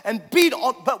harp and beat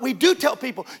on, but we do tell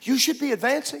people, you should be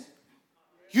advancing.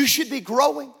 You should be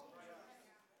growing.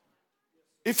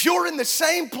 If you're in the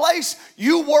same place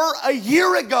you were a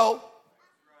year ago,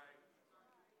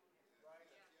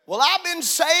 well, I've been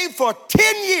saved for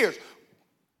 10 years.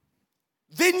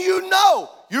 Then you know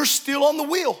you're still on the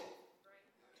wheel.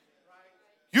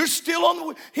 You're still on the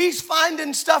wheel. He's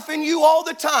finding stuff in you all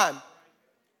the time.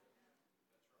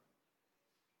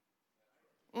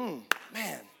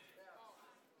 Man.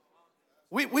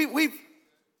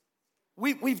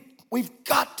 We've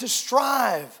got to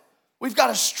strive. We've got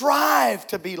to strive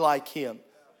to be like him.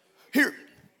 Here,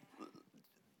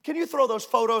 can you throw those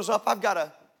photos up?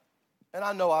 And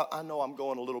I know I'm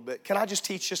going a little bit. Can I just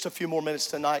teach just a few more minutes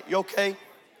tonight? You okay?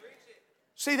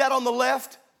 See that on the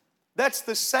left? That's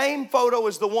the same photo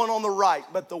as the one on the right,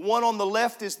 but the one on the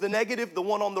left is the negative, the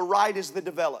one on the right is the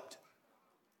developed.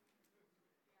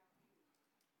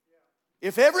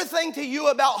 If everything to you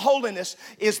about holiness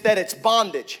is that it's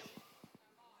bondage,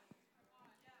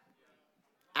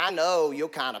 I know your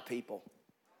kind of people.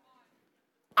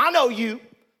 I know you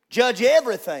judge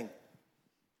everything.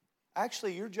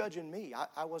 Actually, you're judging me.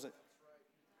 I wasn't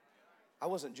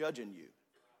judging you.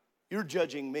 You're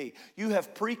judging me. You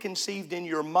have preconceived in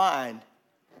your mind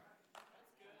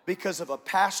because of a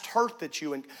past hurt that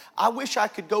you, and I wish I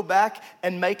could go back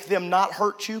and make them not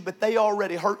hurt you, but they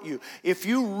already hurt you. If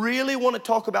you really want to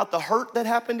talk about the hurt that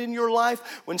happened in your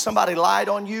life, when somebody lied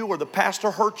on you or the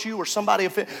pastor hurt you or somebody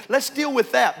offended, let's deal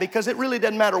with that, because it really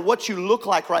doesn't matter what you look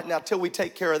like right now till we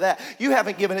take care of that. You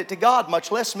haven't given it to God, much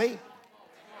less me.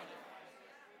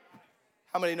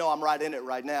 How many know I'm right in it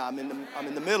right now? I'm in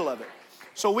the middle of it.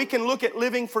 So we can look at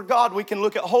living for God. We can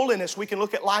look at holiness. We can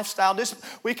look at lifestyle.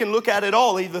 We can look at it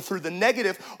all, either through the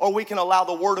negative, or we can allow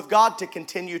the Word of God to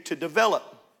continue to develop.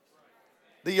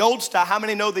 The old style, how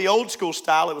many know the old school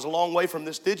style? It was a long way from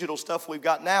this digital stuff we've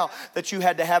got now, that you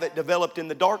had to have it developed in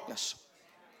the darkness.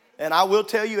 And I will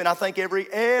tell you, and I think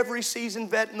every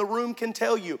seasoned vet in the room can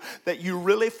tell you, that you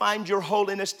really find your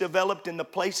holiness developed in the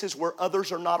places where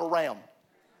others are not around.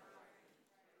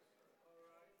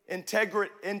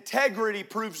 Integrity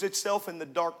proves itself in the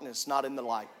darkness, not in the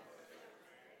light.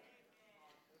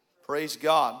 Praise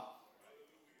God.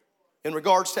 In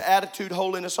regards to attitude,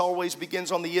 holiness always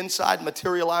begins on the inside,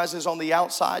 materializes on the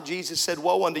outside. Jesus said,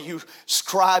 woe unto you,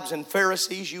 scribes and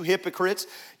Pharisees, you hypocrites.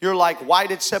 You're like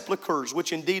whited sepulchres,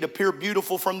 which indeed appear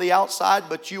beautiful from the outside,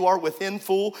 but you are within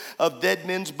full of dead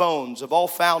men's bones, of all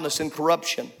foulness and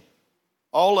corruption.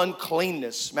 All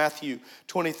uncleanness, Matthew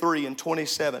 23 and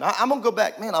 27. I'm going to go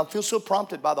back. Man, I feel so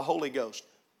prompted by the Holy Ghost.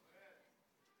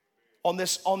 On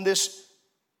this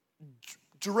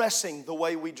dressing the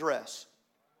way we dress.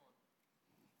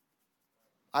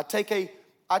 I take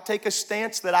a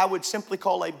stance that I would simply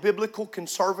call a biblical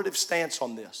conservative stance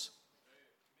on this.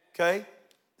 Okay?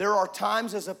 There are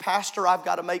times as a pastor I've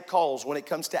got to make calls when it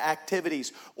comes to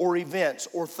activities or events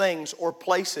or things or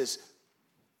places.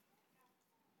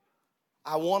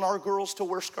 I want our girls to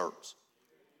wear skirts.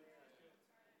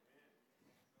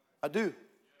 I do.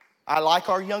 I like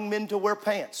our young men to wear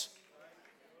pants.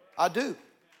 I do.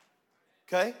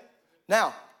 Okay?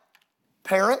 Now,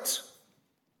 parents,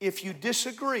 if you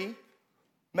disagree,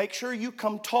 make sure you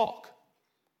come talk.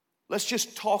 Let's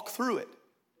just talk through it.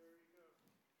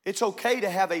 It's okay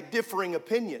to have a differing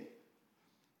opinion,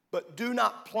 but do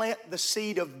not plant the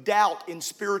seed of doubt in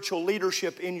spiritual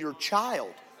leadership in your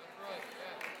child.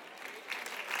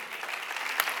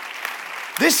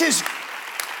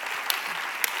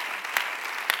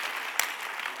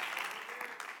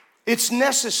 It's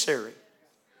necessary.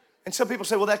 And some people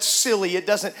say, well, that's silly.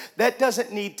 That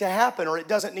doesn't need to happen, or it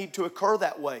doesn't need to occur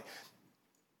that way.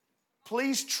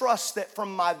 Please trust that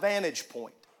from my vantage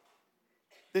point,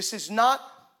 this is not,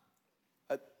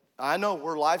 I know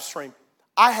we're live stream.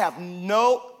 I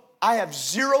have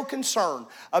zero concern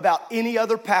about any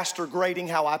other pastor grading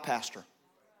how I pastor.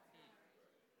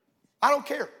 I don't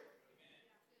care.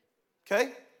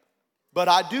 Okay? But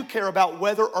I do care about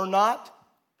whether or not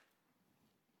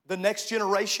the next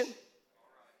generation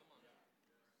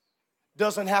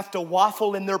doesn't have to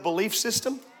waffle in their belief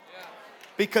system,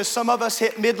 because some of us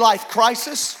hit midlife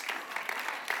crisis.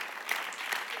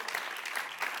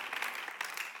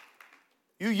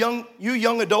 You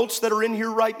young adults that are in here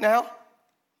right now,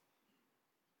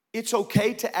 it's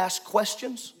okay to ask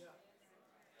questions.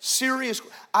 Serious.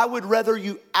 I would rather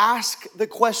you ask the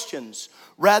questions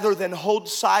rather than hold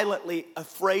silently,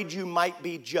 afraid you might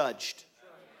be judged.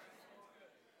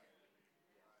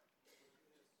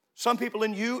 Some people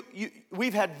in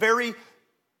we've had very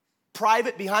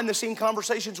private, behind the scene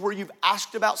conversations where you've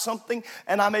asked about something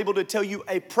and I'm able to tell you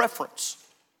a preference.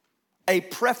 A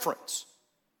preference.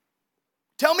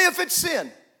 Tell me if it's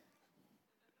sin.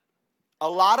 A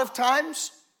lot of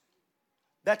times,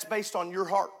 that's based on your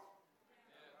heart.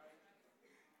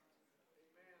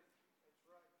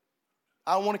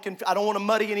 I don't want to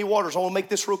muddy any waters. I want to make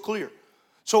this real clear.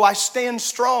 So I stand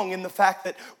strong in the fact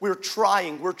that we're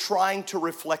trying to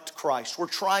reflect Christ. We're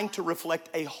trying to reflect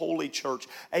a holy church,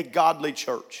 a godly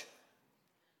church.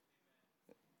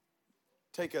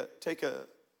 Take a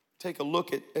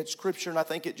look at Scripture, and I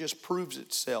think it just proves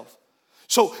itself.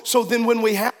 So then when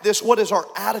we have this, what does our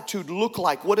attitude look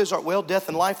like? Death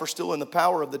and life are still in the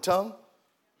power of the tongue.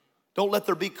 Don't let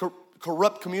there be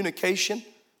corrupt communication.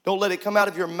 Don't let it come out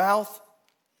of your mouth.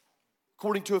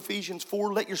 According to Ephesians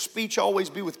 4, let your speech always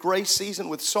be with grace, seasoned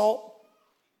with salt.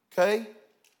 Okay?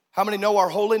 How many know our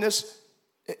holiness?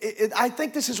 I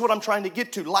think this is what I'm trying to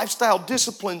get to. Lifestyle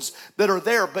disciplines that are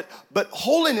there, but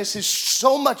holiness is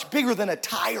so much bigger than a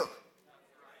tire.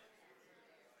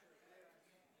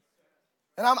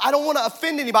 And I don't want to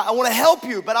offend anybody. I want to help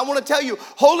you, but I want to tell you,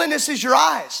 holiness is your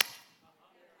eyes.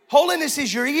 Holiness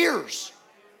is your ears.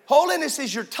 Holiness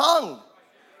is your tongue.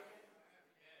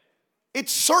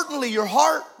 It's certainly your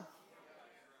heart.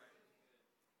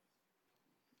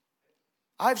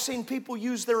 I've seen people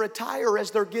use their attire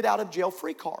as their get out of jail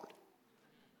free card.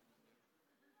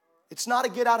 It's not a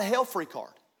get out of hell free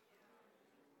card.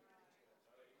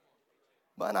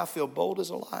 Man, I feel bold as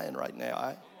a lion right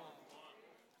now.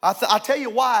 I tell you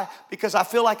why, because I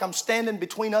feel like I'm standing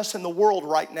between us and the world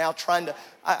right now trying to,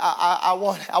 I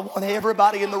want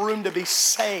everybody in the room to be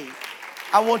saved.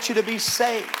 I want you to be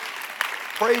saved.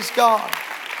 Praise God.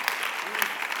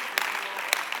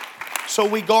 So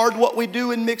we guard what we do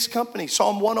in mixed company.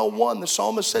 Psalm 101, the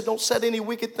psalmist said, don't set any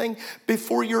wicked thing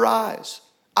before your eyes.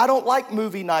 I don't like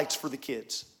movie nights for the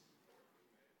kids.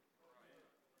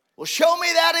 Well, show me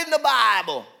that in the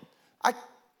Bible.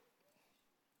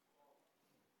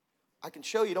 I can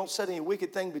show you don't set any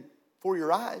wicked thing before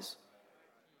your eyes.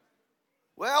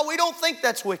 Well, we don't think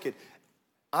that's wicked.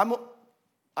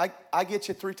 I get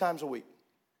you 3 times a week.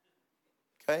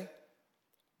 Okay?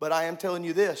 But I am telling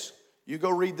you this. You go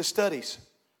read the studies.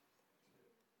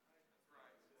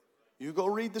 You go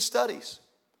read the studies.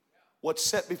 What's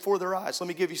set before their eyes. Let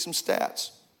me give you some stats.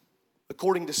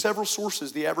 According to several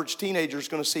sources, the average teenager is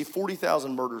going to see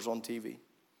 40,000 murders on TV,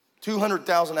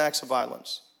 200,000 acts of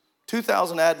violence,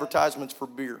 2,000 advertisements for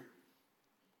beer.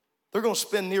 They're going to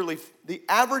spend the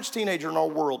average teenager in our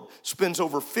world spends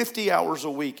over 50 hours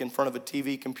a week in front of a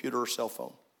TV, computer, or cell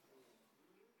phone.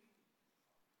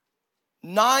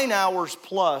 9 hours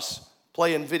plus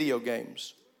playing video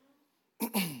games.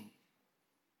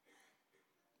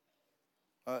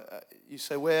 You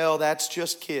say, well, that's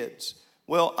just kids.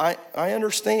 Well, I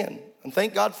understand. And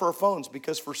thank God for our phones,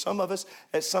 because for some of us,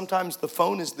 sometimes the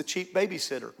phone is the cheap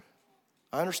babysitter.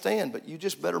 I understand, but you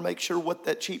just better make sure what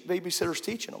that cheap babysitter is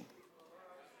teaching them.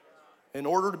 In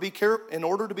order to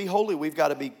be holy, we've got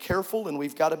to be careful and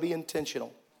we've got to be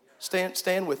intentional.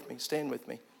 Stand with me. Stand with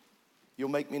me. You'll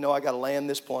make me know I got to land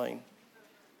this plane.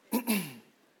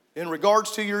 In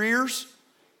regards to your ears,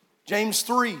 James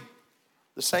 3,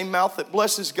 the same mouth that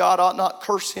blesses God ought not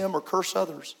curse him or curse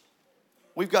others.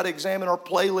 We've got to examine our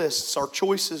playlists, our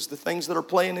choices, the things that are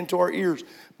playing into our ears.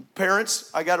 Parents,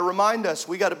 I got to remind us,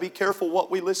 we got to be careful what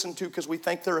we listen to because we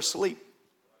think they're asleep.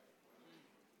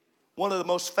 One of the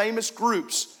most famous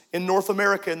groups in North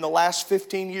America in the last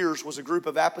 15 years was a group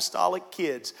of apostolic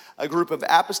kids. A group of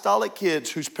apostolic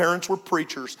kids whose parents were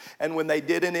preachers. And when they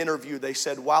did an interview, they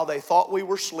said, while they thought we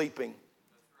were sleeping,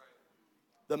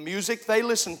 the music they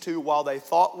listened to while they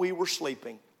thought we were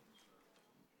sleeping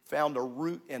found a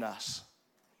root in us.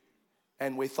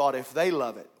 And we thought, if they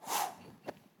love it,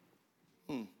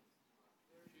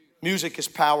 Music is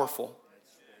powerful.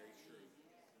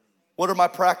 What are my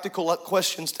practical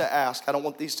questions to ask? I don't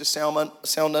want these to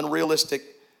sound unrealistic,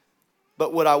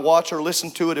 but would I watch or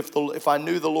listen to it if I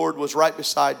knew the Lord was right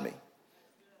beside me?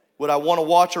 Would I want to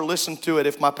watch or listen to it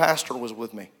if my pastor was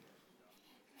with me?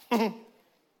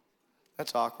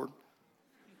 That's awkward.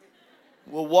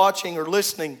 Will watching or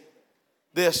listening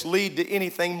this lead to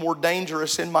anything more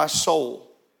dangerous in my soul?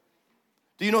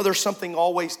 Do you know there's something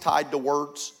always tied to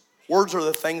words? Words are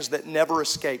the things that never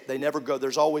escape. They never go.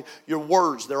 There's always, your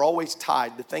words, they're always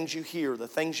tied. The things you hear, the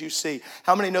things you see.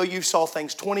 How many know you saw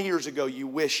things 20 years ago you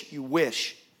wish you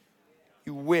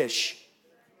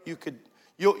could.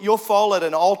 You'll fall at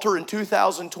an altar in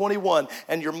 2021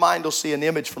 and your mind will see an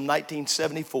image from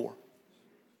 1974.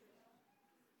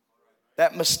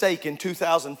 That mistake in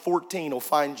 2014 will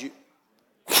find you.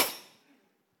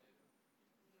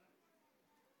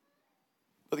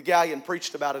 Billy Gallion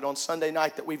preached about it on Sunday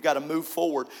night, that we've got to move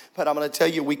forward. But I'm going to tell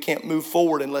you, we can't move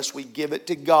forward unless we give it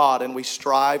to God and we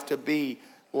strive to be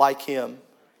like Him.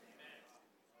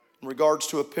 In regards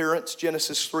to appearance,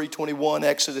 Genesis 3:21,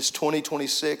 Exodus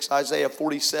 20:26, Isaiah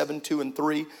 47:2 and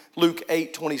 3, Luke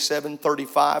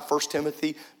 8:27-35, 1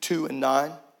 Timothy 2 and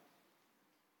 9.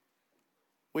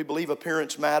 We believe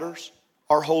appearance matters.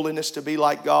 Our holiness to be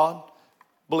like God.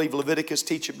 Believe Leviticus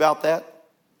teach about that.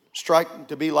 Strive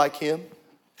to be like Him.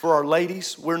 For our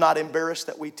ladies, we're not embarrassed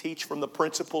that we teach from the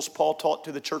principles Paul taught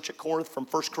to the church at Corinth from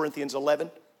 1 Corinthians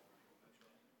 11.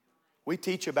 We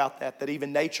teach about that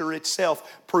even nature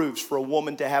itself proves for a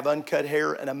woman to have uncut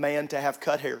hair and a man to have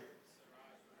cut hair.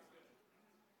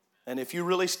 And if you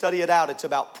really study it out, it's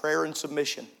about prayer and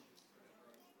submission.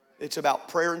 It's about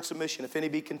prayer and submission. If any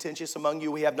be contentious among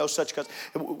you, we have no such cause.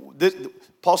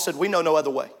 Paul said, we know no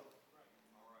other way.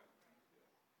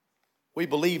 We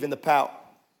believe in the power.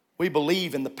 We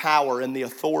believe in the power and the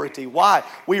authority. Why?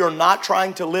 We are not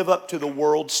trying to live up to the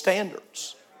world's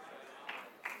standards.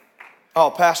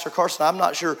 Oh, Pastor Carson, I'm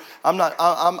not sure. I'm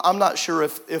not sure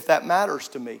if that matters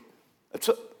to me.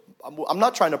 I'm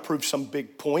not trying to prove some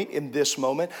big point in this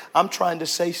moment. I'm trying to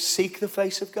say, seek the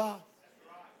face of God.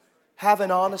 Have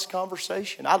an honest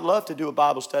conversation. I'd love to do a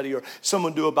Bible study or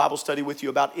someone do a Bible study with you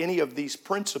about any of these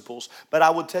principles. But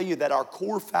I would tell you that our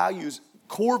core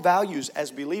values as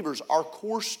believers, our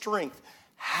core strength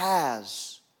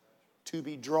has to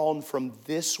be drawn from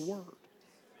this word.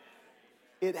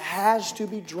 It has to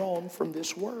be drawn from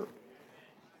this word.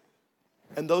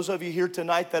 And those of you here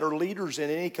tonight that are leaders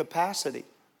in any capacity,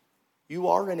 you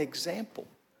are an example.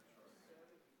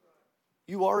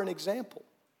 You are an example.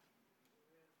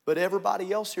 But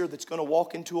everybody else here that's going to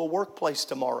walk into a workplace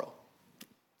tomorrow,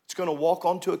 it's going to walk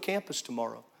onto a campus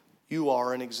tomorrow, you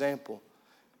are an example.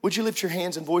 Would you lift your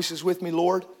hands and voices with me,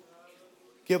 Lord?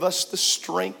 Give us the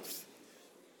strength.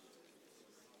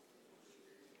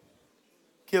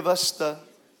 Give us the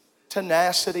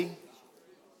tenacity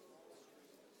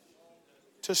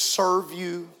to serve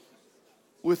you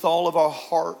with all of our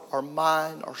heart, our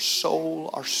mind, our soul,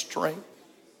 our strength.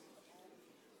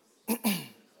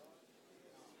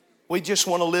 We just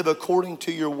want to live according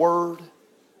to your word,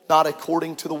 not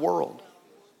according to the world.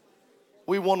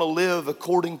 We want to live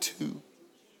according to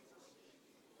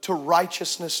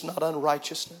righteousness, not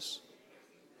unrighteousness.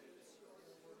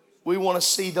 We want to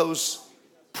see those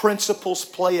principles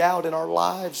play out in our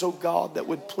lives, oh God, that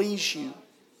would please you.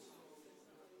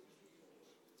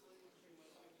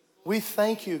 We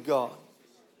thank you, God.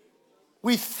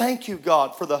 We thank you,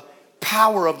 God, for the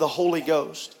power of the Holy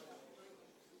Ghost,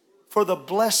 for the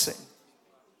blessing.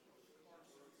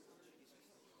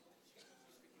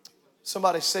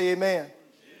 Somebody say amen.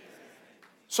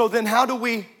 So then how do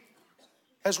we,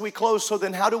 as we close,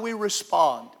 how do we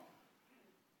respond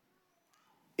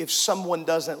if someone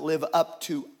doesn't live up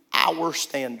to our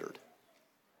standard?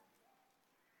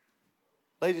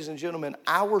 Ladies and gentlemen,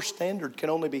 our standard can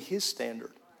only be His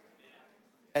standard.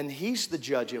 And He's the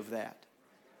judge of that.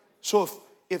 So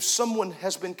if someone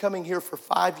has been coming here for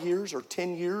 5 years or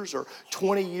 10 years or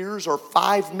 20 years or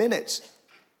 5 minutes,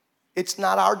 it's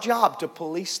not our job to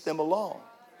police them along.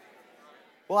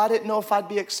 Well, I didn't know if I'd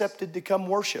be accepted to come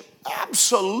worship.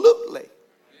 Absolutely.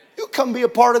 You come be a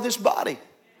part of this body.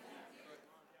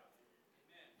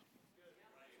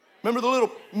 Remember the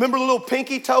little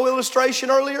pinky toe illustration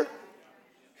earlier?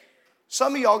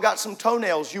 Some of y'all got some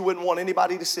toenails you wouldn't want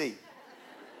anybody to see.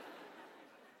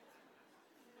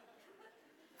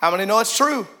 How many know it's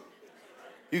true?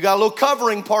 You got a little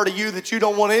covering part of you that you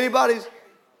don't want anybody's.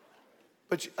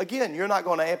 But again, you're not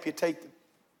going to amputate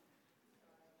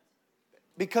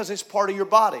because it's part of your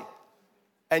body.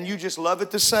 And you just love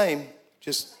it the same.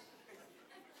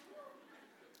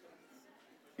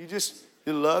 You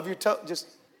love your toe.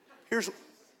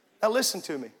 Now listen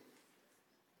to me.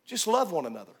 Just love one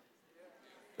another.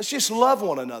 Let's just love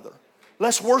one another.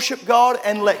 Let's worship God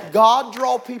and let God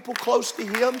draw people close to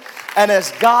Him. And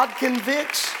as God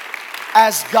convicts,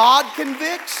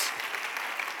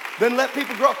 then let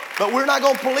people grow. But we're not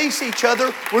going to police each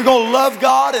other. We're going to love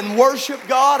God and worship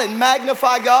God and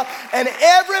magnify God. And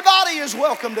everybody is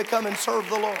welcome to come and serve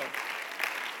the Lord.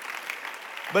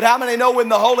 But how many know when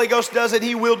the Holy Ghost does it,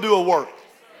 He will do a work?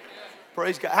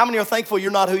 Praise God. How many are thankful you're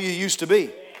not who you used to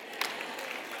be?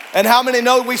 And how many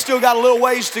know we still got a little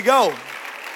ways to go?